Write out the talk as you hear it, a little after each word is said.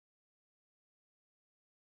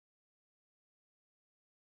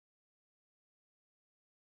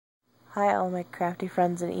Hi all my crafty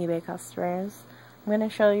friends and eBay customers. I'm going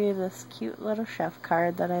to show you this cute little chef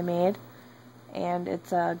card that I made, and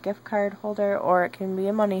it's a gift card holder or it can be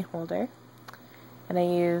a money holder. And I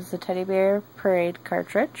used the Teddy Bear Parade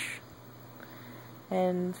cartridge.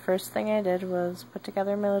 And first thing I did was put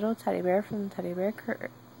together my little teddy bear from the Teddy Bear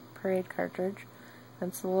Parade cartridge.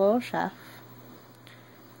 That's the little chef.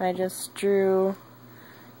 And I just drew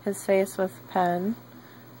his face with a pen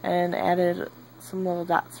and added some little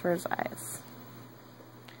dots for his eyes.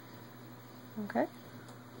 Okay.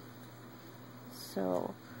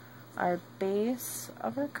 So our base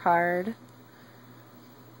of our card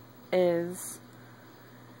is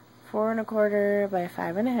 4 1/4 by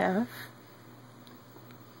 5 1/2.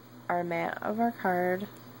 Our mat of our card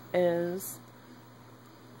is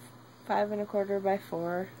 5 1/4 by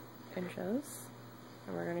 4 inches,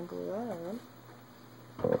 and we're going to glue it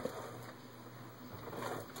on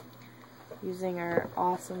using our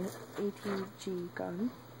awesome ATG gun.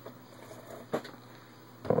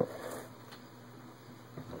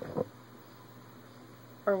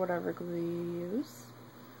 Or whatever glue you use.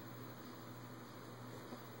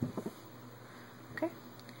 Okay.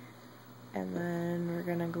 And then we're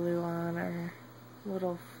going to glue on our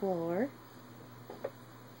little floor.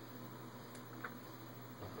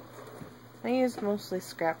 I used mostly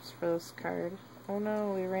scraps for this card. Oh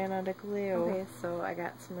no, we ran out of glue. Okay, so I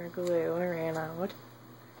got some more glue. I ran out.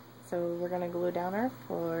 So we're going to glue down our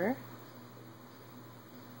floor.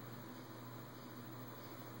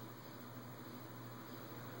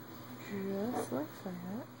 Just like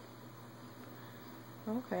that.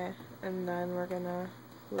 Okay, and then we're going to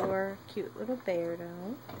glue our cute little bear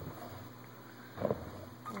down.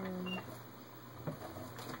 And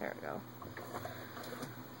there we go.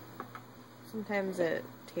 Sometimes it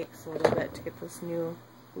takes a little bit to get this new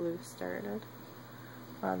glue started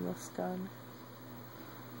on this gun.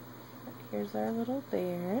 But here's our little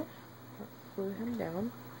bear. Glue him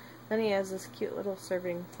down. Then he has this cute little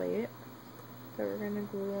serving plate that we're going to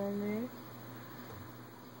glue on there.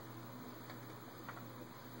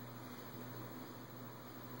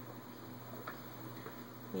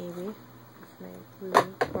 Maybe, if my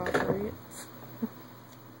glue cooperates.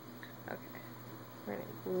 Okay. We're going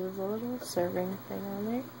to glue the little serving thing on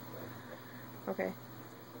there. Okay.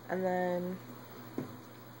 And then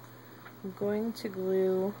I'm going to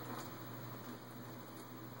glue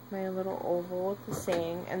my little oval with the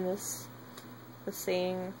saying, and the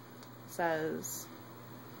saying says,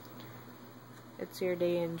 "It's your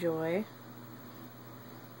day, enjoy."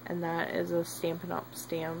 And that is a Stampin' Up!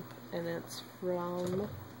 Stamp, and it's from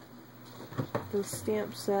the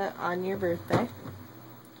stamp set On Your Birthday,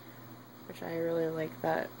 which I really like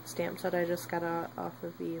that stamp set. I just got off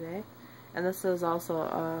of eBay. And this is also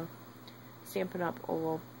a Stampin' Up!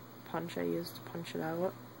 Oval punch I used to punch it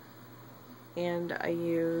out. And I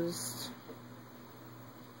used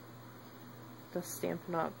the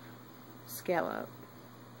Stampin' Up! Scallop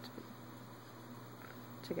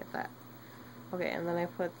to get that. Okay, and then I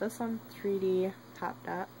put this on 3D Pop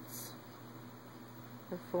Dots,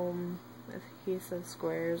 or foam adhesive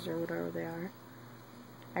squares, or whatever they are.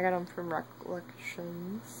 I got them from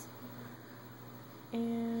Recollections.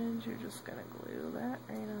 And you're just gonna glue that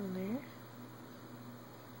right on there.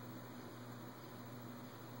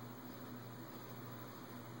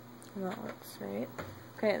 And that looks right.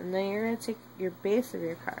 Okay, and then you're gonna take your base of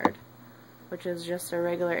your card, which is just a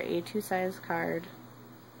regular A2 size card,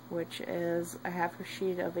 which is a half a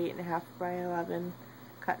sheet of 8 1/2 by 11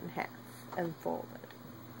 cut in half and folded.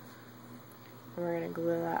 And we're going to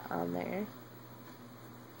glue that on there.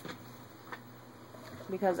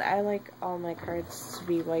 Because I like all my cards to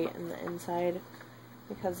be white in the inside,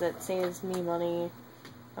 because it saves me money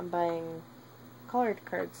on buying colored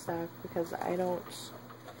cardstock, because I don't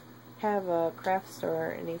have a craft store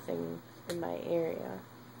or anything in my area.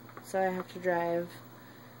 So I have to drive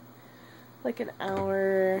like an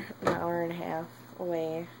hour and a half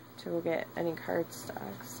away to go get any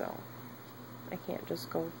cardstock, so I can't just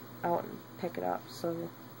go out and pick it up. So,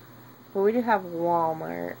 but we do have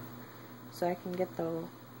Walmart, so I can get the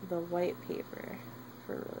white paper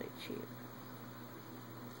for really cheap.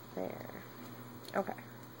 There. Okay.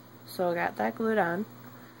 So I got that glued on.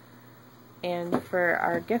 And for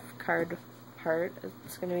our gift card part,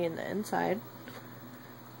 it's going to be in the inside.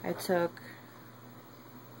 I took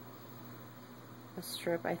a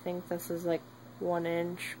strip, I think this is like 1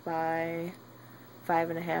 inch by 5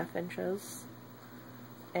 1/2 inches,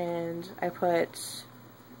 and I put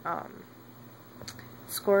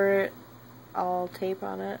Score All tape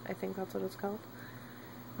on it. I think that's what it's called.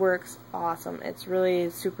 Works awesome. It's really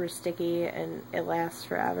super sticky and it lasts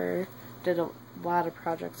forever. did a lot of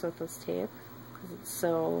projects with this tape because it's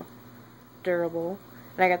so durable.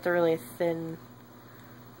 And I got the really thin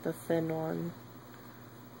one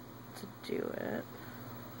to do it.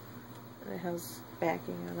 And it has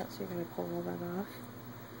backing on it, so you're going to pull all that off.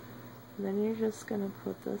 And then you're just going to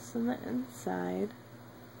put this in the inside,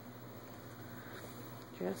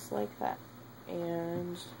 just like that.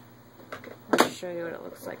 And I'll show you what it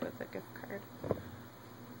looks like with a gift card.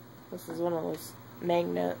 This is one of those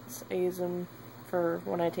magnets. I use them for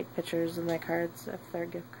when I take pictures of my cards if they're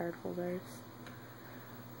gift card holders.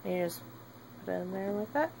 And you just put it in there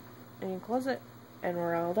like that, and you close it, and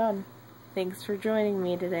we're all done. Thanks for joining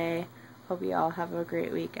me today. Hope you all have a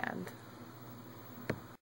great weekend.